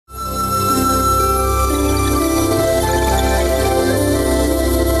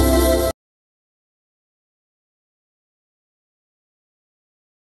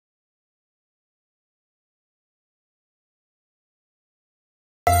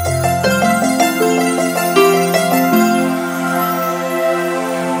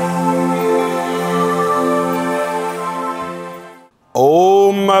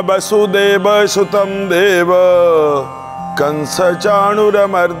वसुदेव सुतं देव कंस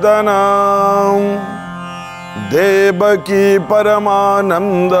चाणूरमर्दना देवकी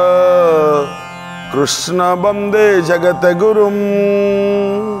परमानंद कृष्ण वंदे जगत गुरुम।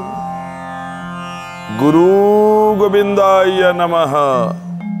 गुरु गोविंदाय नमः।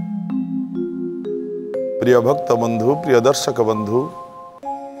 प्रिय भक्त बंधु, प्रिय दर्शक बंधु,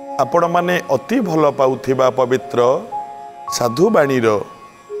 आपण माने अति भल पाउथिबा पवित्र साधु बाणीर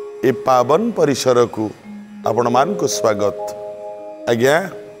ए पावन परिसर को आपण मान को स्वागत। आज्ञा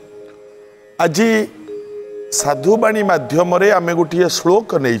आज साधु बाणी माध्यम रे आमे गोटे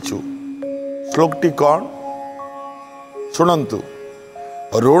श्लोक नहींचु। श्लोकटी कौन शुणंतु।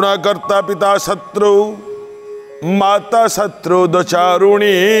 ऋणकर्ता पिता शत्रु माता शत्रु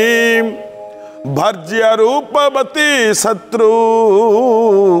दचारुणी भर्ज्य रूपवती शत्रु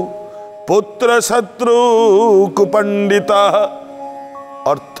पुत्र शत्रु कुपंडिता।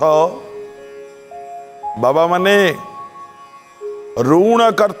 अर्थ बाबा माने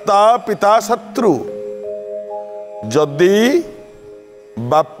ऋणकर्ता पिता शत्रु। जदि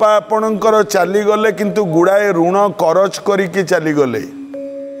बापा आपणकर चलीगले किंतु गुड़ाए ऋण करज करिकी चलीगले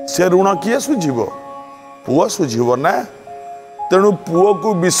से ऋण किए सुझीब? पुओ सुझीब ना। तेणु पुओ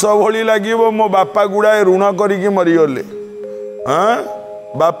को विष भली लगे मो बापा गुड़ाए ऋण करिकी मरीगले। हाँ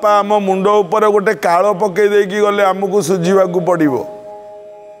बापा आम मुंड उपर गोटे काल पकई देकी गले आमको सुझीवा पड़िबो।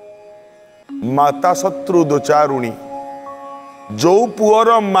 माता शत्रु दोचारुणी। जो पुअर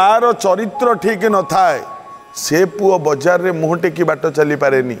मार चरित्र ठीक न थाए से पुओ बजार रे मुह टेकी बाट चली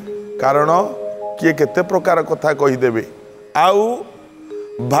पारेनी। कारण किए केते प्रकार कथा कहीदेवे। आउ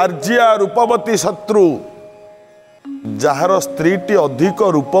भार्जिया रूपवती शत्रु। जार स्त्री टी अधिक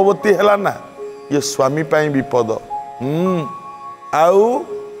रूपवती है ना ये स्वामी पाई विपद। आउ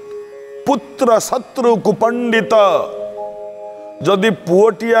पुत्र शत्रु कुपंडित। जदि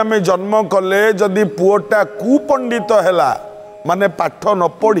पुओटी आमे जन्म कले जदि पुओटा कुपंडित हैला माने पाठ न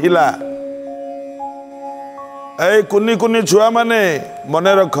पढ़िला। ए कुनी कुनी छुआ माने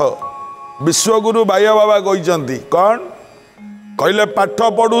मने रख विश्वगुरु बाया बाबा कहिसंती कौन कहले पाठ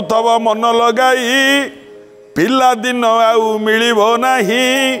पढ़ु तब मन लगाई पिला दिन आउ मिलिबो नाही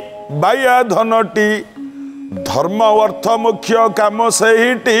बाया धनटी धर्म अर्थ मुख्य काम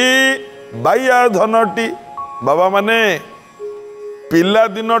सहीटी बाया धनटी। बाबा माने पिला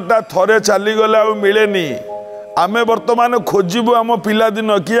दिनटा थरे चली गले आउ मिलेनी। आमे वर्तमान खोजिबु आम पिला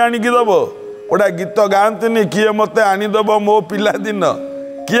दिन किए आनिकी दब। गोटा गीत गाँतिनी किए मते आनीदब मो पिला दिन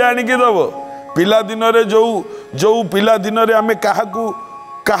किए आनिकी दब। पिला दिन रे जो पिला दिन रे आमे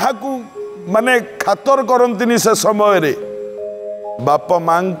काहाकू माने खातर करंतिनी से समय रे बापा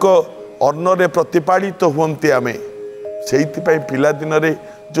माँ को अन्नरे प्रतिपालित हुंती आमे। सेइति पई पिला दिन रे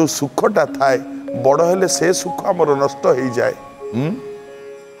जो सुखटा थाए बड़ हेले से सुख हमर नष्ट हो जाए।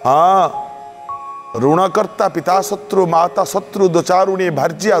 हाँ ऋणकर्ता पिता शत्रु माता शत्रु दोचारुणी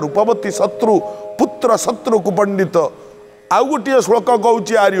भार्जिया रूपवती शत्रु पुत्र शत्रु कुपंडित। आउ गोटे श्लोक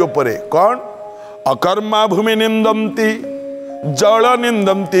कहूँ आरि उपरे कौन अकर्मा भूमि निंदंती जल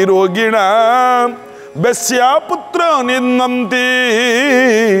निंदंती रोगिणा बेश्या पुत्र निंदंती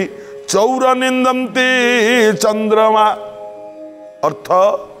चौर निंदंती चंद्रमा। अर्थ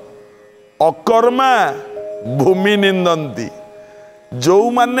अकर्मा भूमि निंदंती। जो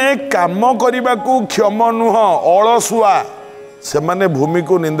माने काम करने को क्षम नुह अलसुआ से माने भूमि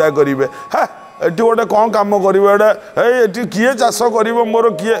को निंदा करेंगे। हाँ एटी गोटे कौन काम कर किए चाष कर मोर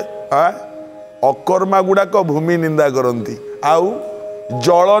किए। हाँ अकर्मा गुड़ाक भूमि निंदा करती। आउ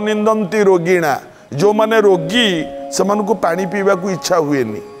जल निंदंती रोगिणा। जो माने रोगी से को पानी पीवा को इच्छा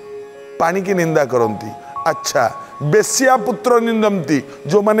हुएनी पानी की निंदा करती। अच्छा बेश्या पुत्र निंदंती।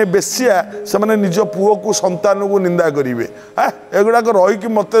 जो माने बेश्या से माने निज पुओ को संतान को निंदा करेंगे। हाँ एगुड़ाक रहीकि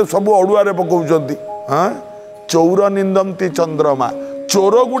मत सब अड़ुआरे पकाउछंती। हाँ चौर निंदंती चंद्रमा।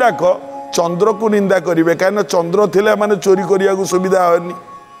 चोर गुड़ाक चंद्र को निंदा करेंगे कहीं चंद्र थिले माने चोरी करिया को सुविधा होनी।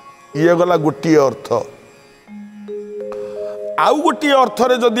 ये गला गोटे अर्थ। आउ गोटे अर्थ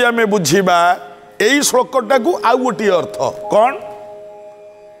रे जदि आमे बुझिबा एई श्लोकटा को आउ गोटे अर्थ कौन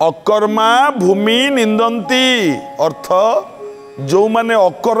अकर्मा भूमि निंदंती। अर्थ जो माने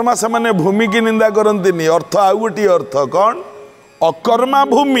अकर्मा से माने भूमि की निंदा करंतिनी। अर्थ आउ गोटे अर्थ कौन अकर्मा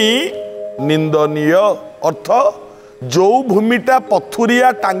भूमि निंदनीय। अर्थ जो भूमिटा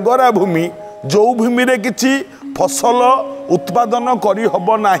पथुरिया टांगरा भूमि जो भूमि रे किछि फसल उत्पादन करी हब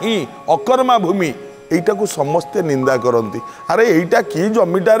नाही अकर्मा भूमि एटा को समस्ते निंदा करती। अरे एटा की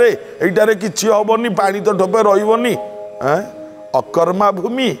जमीटारे एटारे किछि हबनी पानी तो ठोपे रहिबनी। अकर्मा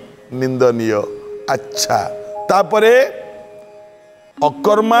भूमि निंदनीय। अच्छा तापरे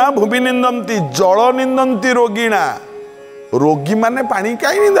अकर्मा भूमि निंदंती जल निंदंती रोगिणा। रोगी माने पानी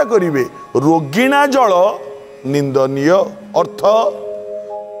कहीं निंदा करिवे रोगिणा जल निंदनीय अर्थ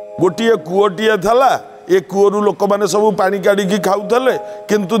गोटे कूओटीए थला ए कूओ लोक मैंने सब पानी काढ़ी खाऊले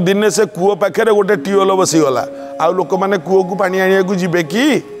किंतु दिने से कूओ पाखे गोटे ट्यूबवेल बसीगला आउ लोक मैंने कूओ को पानी आने को जीवे कि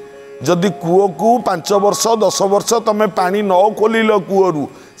जदि कूओ को 5 वर्ष 10 वर्ष तुम पानी न खोलिल कूओ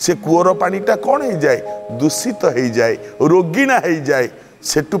से कूओर पानीटा कौन हो जाए दूषित हो जाए रोगिणा हो जाए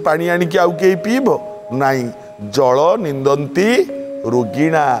सेठू पानी आनिकी आउ कहीं पीब नाई जल निंदंती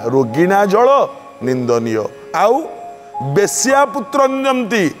रोगिणा रोगिणा जल निंदनीय आउ बेश्या पुत्र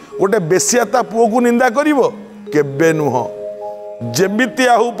निंदंती गोटे बेश्या ता पुओ को निंदा करिवो केबे नुह जेमिति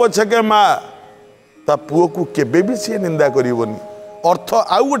आहु पछके माँ ता पुओ को केबे भी सी निंदा करिवोनी अर्थ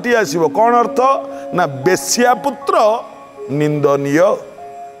आउ गोटे आसीबो कौन अर्थ ना बेश्या पुत्र निंदनीय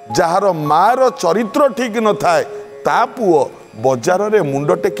जार मार चरित्र ठीक न थाए ता पुओ बजार रे मुंड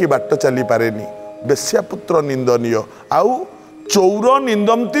टेकी बाट चली पारेनी बेश्या पुत्र निंदनीय आउ चौर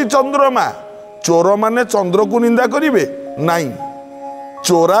निंदंती चंद्रमा चोर माने चंद्र को निंदा करिवे नाई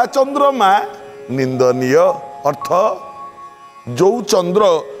चोरा चंद्रमा निंदनीय अर्थ जो चंद्र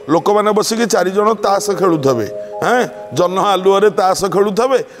लोक मैंने बसिकी 4 जन ताश खेलुवे हैं जन आलुअरे ताश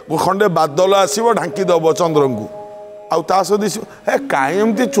खेलुवे खंडे बादल आसव ढांकी दब चंद्र को आउ ताश दिश हे कहीं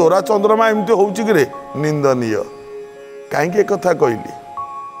एमती चोरा चंद्रमा एमती हो निंदनीय कहीं कथा कहली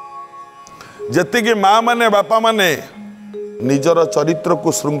जेतिकी माँ माने बापा माने निजर चरित्र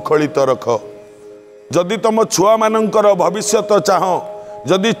को श्रृंखलित रख जदि तुम छुआ मानकर भविष्य चाह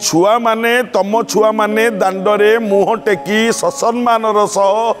जदि छुआ माने तम छुआ माने दांडरे मुह टेकी ससम्मान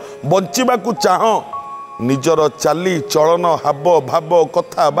सह बंचिबा को चाह निजर चाली चलन हाव भाव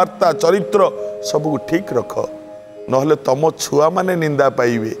कथबार्ता चरित्र सब ठीक रख नहले तम छुआ माने निंदा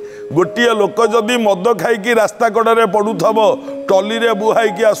पाइबे गोटे लोक जदि मद खाई रास्ता कड़े पड़ुथब टली रे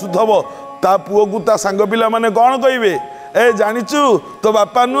बुहाई आसुथब ता पुओ को ता सांग पिला माने कौन कहिबे ए जानिचु तो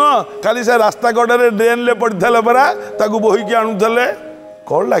बापा नुह खाली से रास्ता कड़े ड्रेन ले पड़े परा ताकू बोहीकी आणुले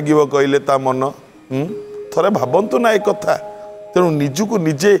कौन लगे कहले ता मन थरे भावंतु ना एक कथा तेणु निजको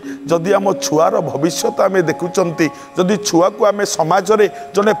निजे जदि आम छुआर भविष्य आम देखुंट जदि छुआ को आम समाज रे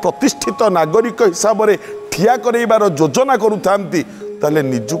जड़े प्रतिष्ठित नागरिक हिसाब से ठिया करइबार योजना करूथांती ताले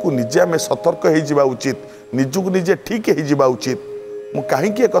निजको निजे आम सतर्क हो जावा उचित निजको निजे ठीक हो जावा उचित मु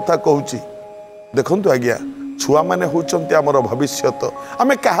कहीं कथा कहूँ देखंतु आज्ञा छुआ माने होचंती आमर भविष्यत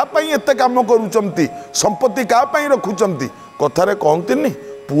आमे कहा पई एते काम करूचंती संपत्ति कहा पई रखुचंती कथारे कहंतीनी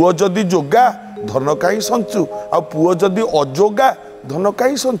पुओ जदि जोगा धन काई संचु आ पुओ जदि अजोगा धन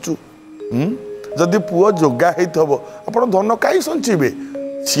काई संचु जदि पुओ जोगा हेथबो आपण धन काई संचीबे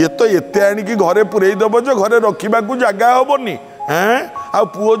सी तो एते आनिकी घरे पुरई दबो जे घरे रखिबा को जागा होबनी हैं आ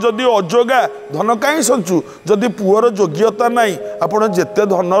पुओ जदि अजोगा धन काई संचु जदि पुओर योग्यता नाई आपण जेते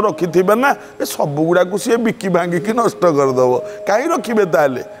धन रखिथिबे ना ए सब गुडा को सी बिकी भांगी की नष्ट कर दबो काई रखिबे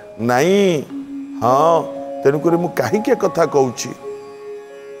ताले नाई हां तेनु करी मु काहे के कथा कहूची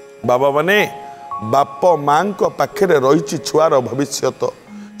बाबा माने बाप मां को पाखे रही छुआर भविष्यत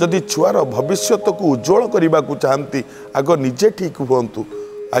जदि छुआर भविष्यत को उज्जवल करने को चाहती आग निजे ठीक हुंतु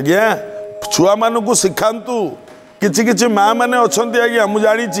आज्ञा छुआ मान को शिखातु किछि किछि माँ मैंने अच्छा आज्ञा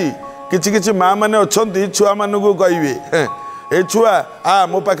मुझे किछि किछि माँ मैंने अच्छा छुआ मान को कहे ए छुआ आ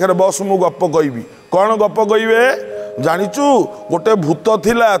मो पाखे बस मु गप कहबी कौन गप कहे जानिचु गोटे भूत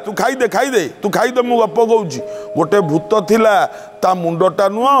थिला तू खाईदे तू खाईदे मु गप कहूँ गोटे भूत थिला ता मुंडटा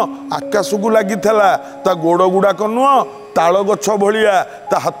नुह आकाश को लगी ता गोड़ गुड़ाक नुह ताल गछ भलिया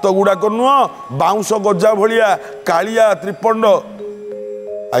ता हाथ गुड़ाक नुह बाउंश गजा भलिया कालिया त्रिपंड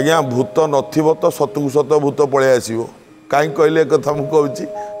आज्ञा भूत नथिबो तो सतु सत भूत पळे आसीबो काई कहले कथा मु कहूँ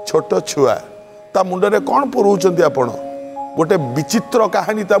छोट छुआ ता मुंडरे कौन पुरौचंती आपण गोटे विचित्र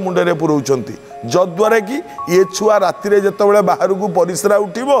कहानी ता मुंडरे पुरौचंती जद्वारा कि ये छुआ राति रे जेतेबेले बाहर को परिश्रा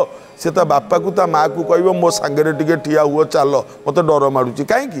उठिबो से ता बापा को ता माँ को कहबो मो सांगरे टिके ठिया हुओ चल मते डर माडुची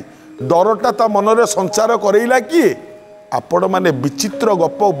काई कि डरटा ता मनरे संचार करैला किए आपण माने विचित्र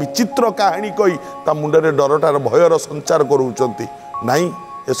गप विचित्र कहानी कही ता मुंडरे डरटार भयर संचार करूचंती नाई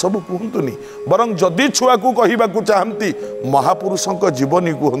ए सब कहतुनी बरं जदि छुआ को कहवा चाहती महापुरुषों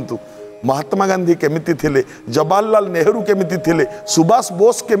जीवनी कहतु महात्मा गांधी केमिति थिले जवाहरलाल नेहरू केमिति थिले सुभाष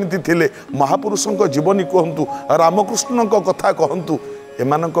बोस केमिति थिले महापुरुषों जीवनी कहतु रामकृष्ण कथा कहतु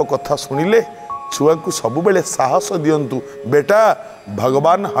एमानक कथा सुनिले छुआ को सब बेले साहस दियंतु बेटा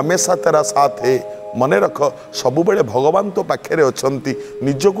भगवान हमेशा तेरा साथ है मने रख सब बेले भगवान तो पाखे अछंती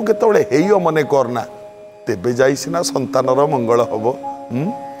निजको केतबेले हेय मने करना तेबे जाई सिना संतानर मंगल हबो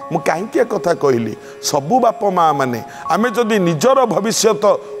मु कहीं कथा कहली सबु बाप माँ माने आमे जदि निजर भविष्यत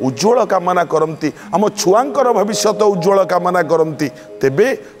उज्ज्वल कामना करती आम छुआंकर भविष्यत उज्ज्वल कामना करती तेबे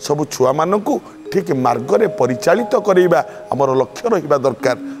सबु छुआ मानकु ठीक मार्गरे परिचालित करैबा आमर लक्ष्य रहिबा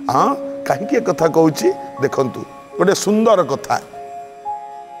दरकार। हाँ कहीं कथा कहूँ देखंतु गोटे सुंदर कथा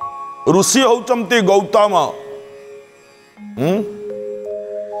ऋषि होचंती गौतम।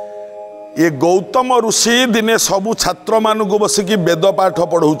 ये गौतम ऋषि दिने सबु छात्र मानू बसिकी वेद पाठ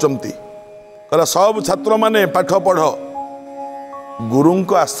पढ़ाउचंती कहला सब छात्र माने पाठ पढ़।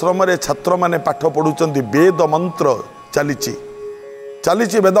 गुरुंको आश्रम रे छात्र माने पाठ पढ़ुचंती वेद मंत्र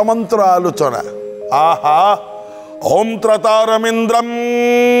चलीची वेद मंत्र आलोचना। आहा ओम त्रतारमिंद्रम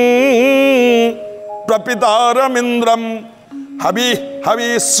प्रपितारमिंद्रम हवि हवि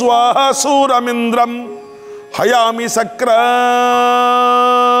स्वाहा सूरमिंद्रम हयामि शक्र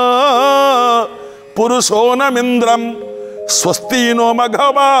पुरुषोनमिंद्रम स्वस्ति नो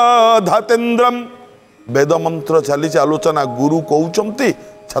मघवाधातेन्द्रम। वेद मंत्र चली आलोचना गुरु कहउचंती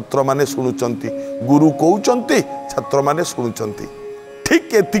छात्र माने शुणुचंती गुरु कहउचंती छात्र माने शुणुचंती।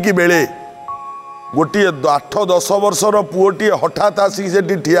 ठीक एतिकी बेले गोटे 8-10 वर्षर पुओटी हठात आसिक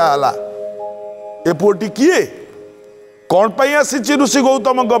सेठी ठिया हला। ए पुओटी किए कौन पाई आसी ऋषि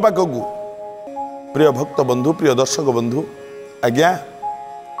गौतम पाखकू? प्रिय भक्त बंधु प्रिय दर्शक बंधु आज्ञा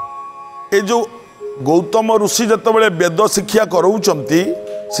ए जो गौतम ऋषि जतबेले वेद शिक्षा कराउचंती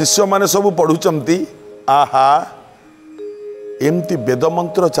शिष्य माने सब पढ़ुचंती। आहा एमती वेद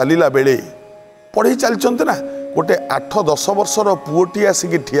मंत्र चलिला बेले पढ़ी चलचंती ना गोटे 8-10 वर्षर पुओटी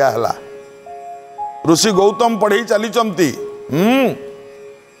आसिक ठिया हला। ऋषि गौतम पढ़ी चलीचंती।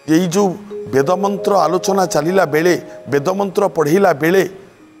 यही जो वेद मंत्र आलोचना चलिला बेले वेद मंत्र पढ़ीला बेले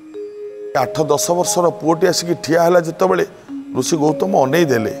 8-10 वर्षर पुओटी आसिक ठिया हला जितेबले ऋषि गौतम अनै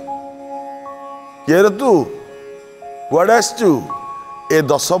देले किए रे तू कुआड़े आसचु? ए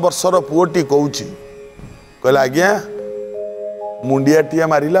 10 वर्षर पुओटी कहूची कहला आज्ञा मुंडियाटिया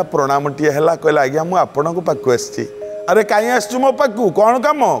मारिला प्रणामटिया हैला कहला आज्ञा मु आपण को पाकु आसची। अरे काई आसचु मो पाकु कौन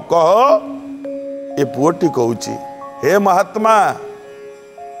काम कह? ए पुओटी कहूची हे महात्मा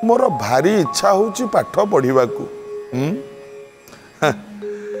मोर भारी इच्छा होची पाठ पढ़िबाकू।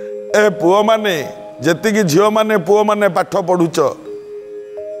 ए पुओ माने जेतिकी झियो माने पुओ माने पाठ पढ़ुच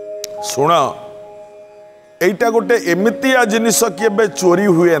शुण एटा गोटे एमितिया जिनिस केबे चोरी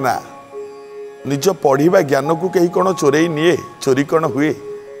हुए ना। निज पढ़िबा ज्ञान को कहीं कौन चोरई निए चोरी कौन हुए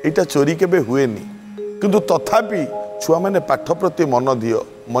एटा चोरी केबे हुएनी। किंतु तथापि छुआ माने पाठ प्रति मन दियो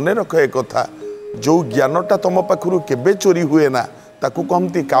मने रख ए कथा जो ज्ञानटा तुम पाखरु केबे चोरी हुए ना ताकू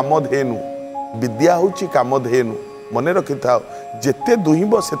कहती कामधेनु विद्या होची कामधेनु मने रखि था जेते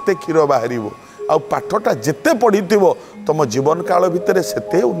दुहिब सेते क्षीर बाहर आ पाठटा जेते पढ़ी तुम जीवन काल भितर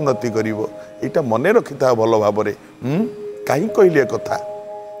सेते उन्नति करिवो एटा मने रखि था भल भाव रे। कहीं कहले कथा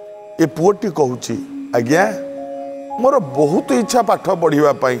ए पुओटी कहूची आज्ञा मोर बहुत इच्छा पाठ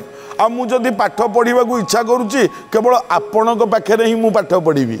पढ़िबा पई आ मु जदि पाठ पढ़िबा को इच्छा करूची केवल आपणक पाखरे ही मु पाठ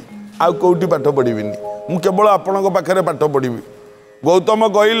पढ़िबी आउ कोउटी पाठ पढ़िबिनी मु केवल आपणक पाखरे पाठ पढ़िबी। गौतम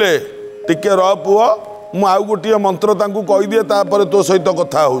कहले टिके रह पुओ मु आउ गोटे मंत्र तांकू कहि दिए तापर तो सहित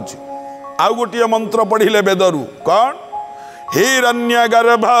कथा होची। आउ गोटे मंत्र पढ़िले वेदरू कौन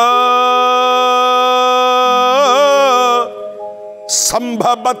हिरण्यगर्भ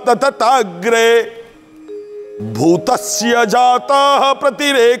संभवत तताग्रे भूतस्य जातः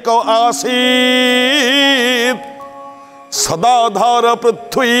प्रतिरेक आसीत् सदाधार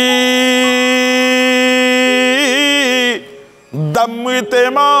पृथ्वी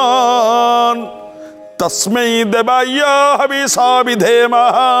दम्मितेमान तस्मै देवाय हविषा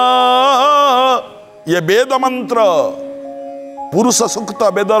विधेमः। ये वेद मंत्र पुरुष सूक्त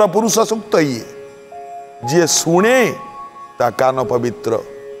वेदर पुरुष सूक्त ये जी शुणे ता कान पवित्र।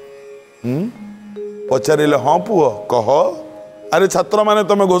 पचारे हाँ पुओ कह अरे छात्र माने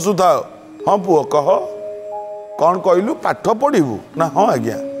तुम घोषु था हाँ पुओ कह कौन कहलु पाठ पढ़ू ना हाँ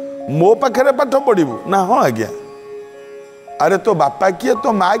आज्ञा मो पाखे पाठ पढ़ू ना हाँ आज्ञा। अरे तो बापा किए तो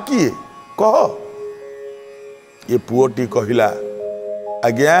माँ किए कह। ये पुओटी कहला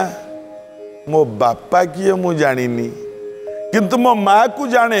आज्ञा मो बापा किए मु जानिनी किंतु मो माँ को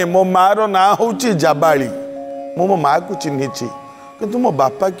जाने मो माँ रो ना होची जाबाली मो माँ को चिन्हिची किंतु मो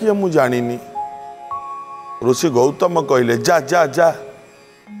बापा किए मु जानिनी। ऋषि गौतम कहले जा जा जा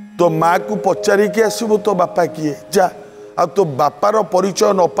तो माँ को पचारिकी आसबु तो बापा किए जा आ तो बापार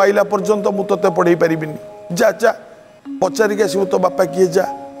परिचय न पाइला पर्यंत मु तते पढ़े पारिबिनी जा जा पचारिकी आसबु तो बापा किए जा।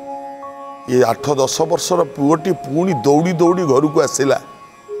 ये 8-10 वर्षर पुओटी पुणी दौड़ी दौड़ी घर को आसला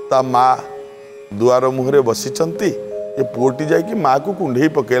ता माँ दुआर मुहरे बसीचंती ये पुओटी जाकि माँ को कुंडे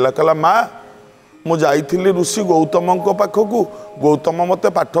पकेला कहला माँ मु जाइथिली ऋषि गौतम पाखक गौतम मते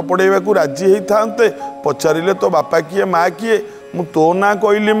पाठ पढ़ेवा राजी होते पचारे तो बापा किए माँ किए मु तो ना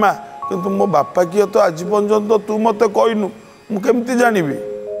कहली माँ किंतु मो बापा किए तो आज पर्यंत तू मते कहनु मु केमती जानिबी।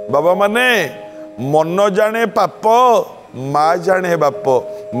 बाबा माने मन जाने पाप माँ जाने बाप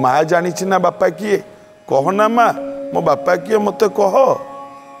माँ जानी ना बापा किए कहना माँ मो बापा किए मते कह।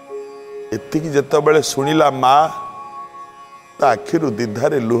 एतिकी जेतेबेले सुनिला माँ ता आखिरु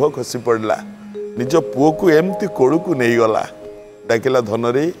दिधारे लुह खसी पड़ला निज पुओ को एमती कोड़ को नहीं गला डाकिला धन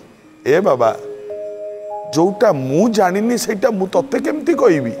रे ए बाबा जोटा मु जानिनी सेटा मु तते केमती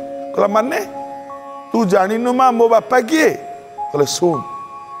कहबी कहला माने तू जानिनु माँ मो बापा किए कहले सुन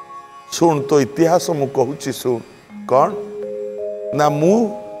सुन तो इतिहास मु कहूची सुन कौन ना मु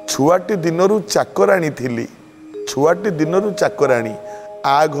छुआटी दिनरू चाकराणी थिली छुआटी दिनरू चाकराणी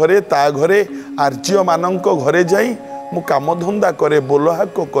आ घरे ता घरे आर्य मानक घरे जाई मु काम धंदा करे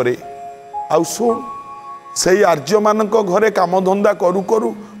बोलहाक करे आउ सुन से आर्य मानक घरे काम धंदा करू करू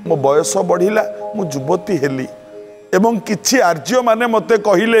मो बयस बढ़िला मु युवती हेली एवं किछि आर्य माने मते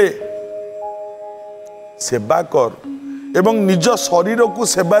कहिले सेवा कर एवं निज शरीर को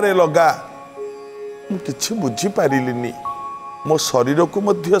सेबारे लगा मु किछि बुझी पारिलिनी मो शरीर को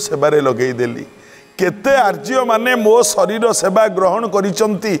मध्य सेबारे लगेई देली केते आर्य माने मो शरीर सेवा ग्रहण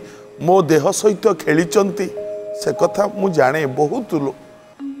करिचंती मो देह सहित खेलिचंती से कथा मु जाने बहुत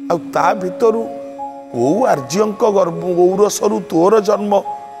आ ता भितरु को आर्यंक गर्भ गौरसरु तोर जन्म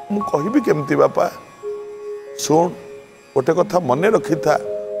मु कहबी केमती बापा सुन गोटे कथा मने रखी था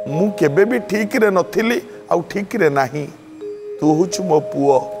मु केबे भी ठीक रे नथिली आ ठीक रे नाही तू हुचु मो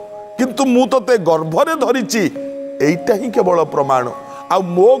पुओ किंतु मु तते गर्भरे धरिची एइटा ही केवल प्रमाण आ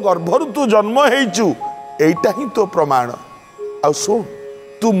मो गर्भरु तू जन्म हेइचु एइटा ही तो प्रमाण आ सुन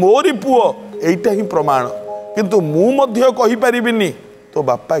तू मोरी पुओ एइटा ही प्रमाण किंतु मु मध्य कहि परिबिनी तो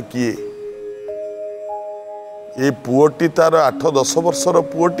बापा किए ये पुओटी तार 8-10 वर्षर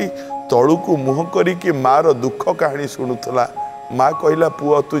पुओटी तलू को मुह करिकी मार दुख कहानी शुणुला माँ कहला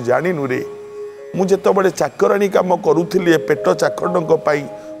पुओ तू जानिनु रे मु जेतेबेले चाकराणी काम करूथिली पेट चाखंडक पाई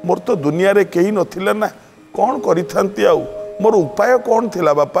मोर तो दुनिया रे केही नथिला ना कौन करिथांती आउ मोर उपाय कौन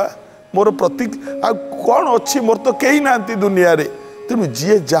थिला बापा मोर प्रति आ कौन अच्छी मोर तो केही नांती दुनिया रे तेणु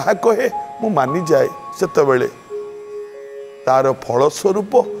जी जहा कहे मु मानी जाए सेतेबेले तार फल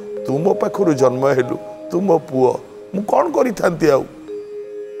स्वरूप तू मो पाखरु जन्म हेलु तू मो पुओ मु कौन करिथांती आउ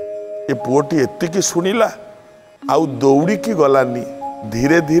ए पुओटी एतिकी सुनिला आउ दौड़ी की गलानी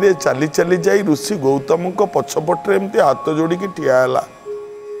धीरे धीरे चली चली जाई ऋषि गौतम को पछपटे एमती हाथ जोड़ी ठिया है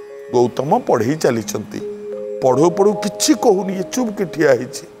गौतम पढ़े चली पढ़ू पढ़ू किछि कहूनी चुप कि ठिया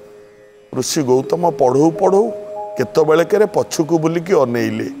ऋषि गौतम पढ़ू पढ़ू केतबेले के पछकू बुलिकी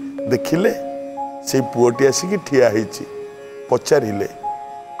अनेइले देखिले से पुओटी आसिकी ठिया होइछि पचारिले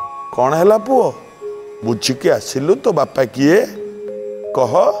कौन है पुओ बुझिकी आसिलु तो बापा किए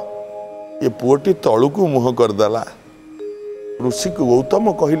कह ये पुओटी तलू को मुह करदेला ऋषि को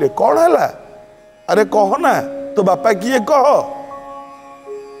गौतम कहले कौन है अरे कह ना तो बापा किए कह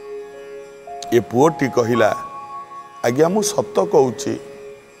ये पुओटी कहला आज्ञा मु सत कहूची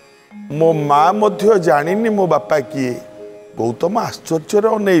मो माँ मध्य जानिनी मो बापा किए गौतम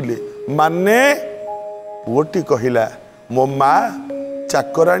आश्चर्य अनेइले माने पुओटी कहला मो माँ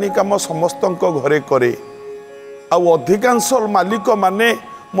चाकराणी काम समस्त घरे करे आउ अधिकांश मालिक माने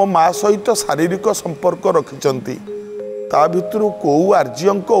मो माँ सहित शारीरिक संपर्क रखिचंती ता भितरु को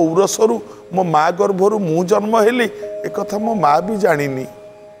आर्यंक औरसरु मो माँ गर्भरु मु जन्म हेली एक कथा मो माँ भी जानिनी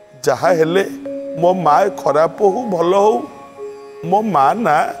जहा हेले मो माँ खराब हो भल हो मो माँ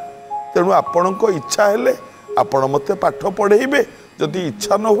ना तेणु आपणक इच्छा हेले आपण मते पाठ पढ़ेबे जदि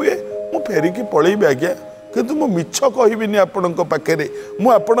इच्छा न हुए मु फेरिकी पळेबे आज्ञा किंतु मु मिछ कहबिनी आपणक पाखरे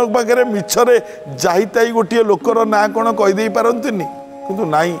मु आपणक पाखरे मिछरे जाहिताई गोटे लोकर ना कोन कहि देई पारंतिनी किंतु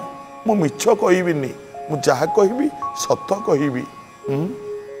नाई मु मिछ कहबिनी मु जहा कहबी सत कहबी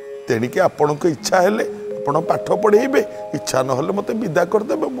तेणिके आपणक इच्छा हेले आपण पाठ पढ़ेबे इच्छा न होले मते विदा कर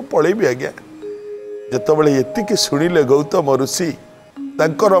देबे मु पळेबी आज्ञा जेतेबेले एतिकी सुनिले गौतम ऋषि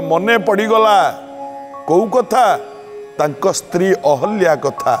तांकर मने पड़ीगला कौ कथा तांक स्त्री अहल्या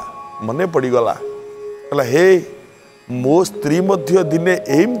कथा मने पड़ीगला कहला हे मो स्त्री मध्य दिने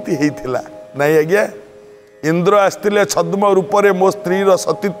एमती हेइथिला नाई आज्ञा इंद्र आस्तिले छद्म रूप में मो स्त्री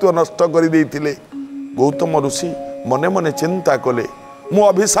सतीत्व नष्ट कर देइथिले गौतम ऋषि मने मने चिंता कले मु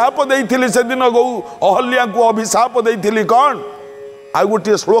अभिशाप देइथिली से दिन गौ अहल्या को अभिशाप देइथिली कौन आ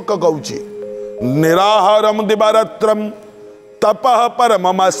गोटे श्लोक कहूची निराहारम दिवारात्रम तपः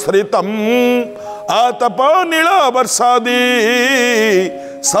परममाश्रितम आतप नील वर्षादि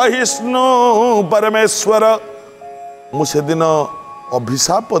सहिष्णु परमेश्वर मुझे दिन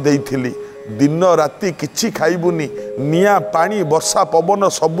अभिशाप देइथिली दिन राति किछि खाइबुनी निया पानी वर्षा पवन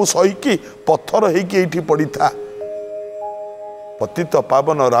सबु सहीकि पत्थर होइकि एठी पड़ी था। पतित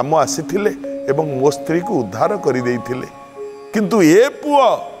पावन राम आसीथिले एवं मो स्त्री को उद्धार करि देइथिले। किंतु ए पुओ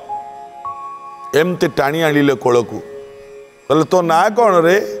एमते टाणी आनिले कोलकू कहले तो ना कौन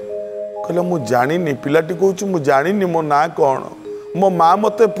रे कहले मु जानिनी पिलाटी कहूँ मु जानिनी मो ना कौन मो माँ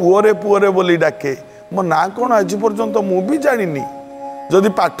मते पुओरे पुओरे बोली डाके मो ना कौन आज पर्यंत मु भी जानिनी जदि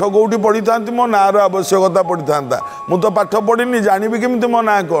पाठ कौटी पढ़ी था मो ना आवश्यकता पड़ी था मु तो पाठ पढ़ीनी जानिबी केमिति मो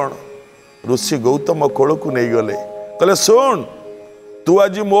ना कौन। ऋषि गौतम कोलकू नहीं गले कहले सुन तू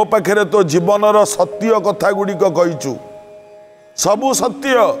आज मो पाखे तो जीवनर सत्य कथा गुड़िक कहीचु सबू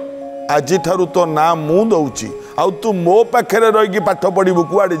सत्य आज ठारू तो ना मु दौची आउ तू मो पाखे रही पाठ पढ़ू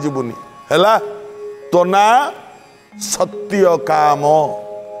कुआड़े जीवनी है तो ना सत्य काम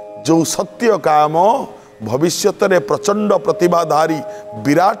जो सत्य काम भविष्यत रे प्रचंड प्रतिभाधारी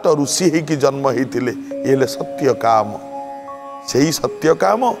विराट ऋषि होगी जन्म होते ये सत्य काम से ही सत्य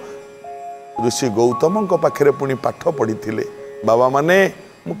काम ऋषि गौतम पाखे पुणी पाठ पढ़ी बाबा माने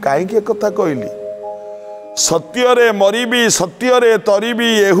मु कहीं कथा कहली सत्य रे मरीबी सत्य रे तरीबी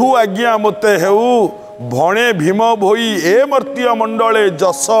एहु आज्ञा मते हेउ भणे भीम भोई ए मर्त्य मंडले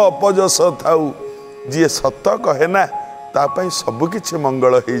जस अपजस थाउ जी सत कहे ना तापाई सबु किछि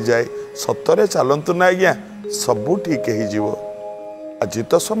मंगल हो जाए सतरे चलतु ना आज्ञा सबू ठीक हो आज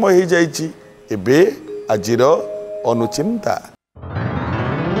तो समय हो जाइछि एबे आजिर अनुचिंता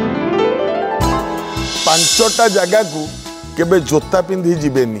 5टा जगह को केबे जोता पिंधि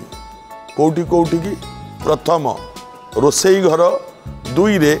जीवेनी कोठी कोठी की प्रथम रोसई घर 2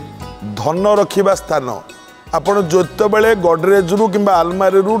 रे धन रखिबा स्थान आपण जोत बेले गडरेज रु किंबा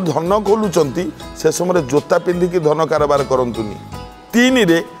आलमारी रु धन खोलुचंती से समय जोता पिंधिकी धन कारोबार करंतुनी 3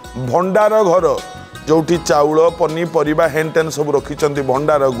 रे भंडार घर जोठी चाउल पनीपरिबा हेनटेन सब रखिचंती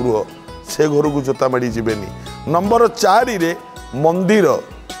भंडार गृह से घर को जोता माड़ी जीवेनी। नंबर 4 रे मंदिर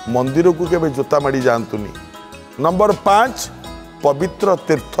मंदिर को केबे जोता माड़ी जांतुनी। नंबर 5 पवित्र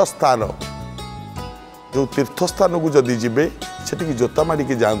तीर्थस्थान जो तीर्थस्थान को जदि जीवे सेठी जोता माड़ी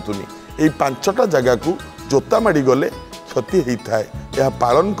की जांतुनी। यही 5टा जगह को जोता माड़ी गले क्षति होता है यह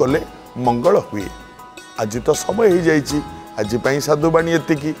पालन कले मंगल हुए। आज तो समय हो जाइए आज साधु बाणी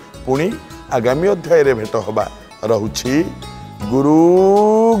एतिकी पुणी आगामी अध्याय रे भेट होबा रहुछि। गुरु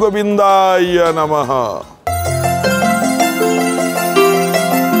गोविंदाय नमः।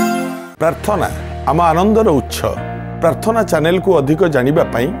 प्रार्थना आम आनंदर उत्स। प्रार्थना चैनल को अधिक जानिबा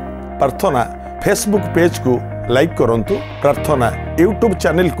पई प्रार्थना फेसबुक पेज को लाइक करंतु, प्रार्थना यूट्यूब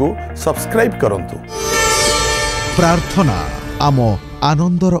चैनल को सब्सक्राइब करंतु। प्रार्थना आम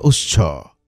आनंदर उत्स।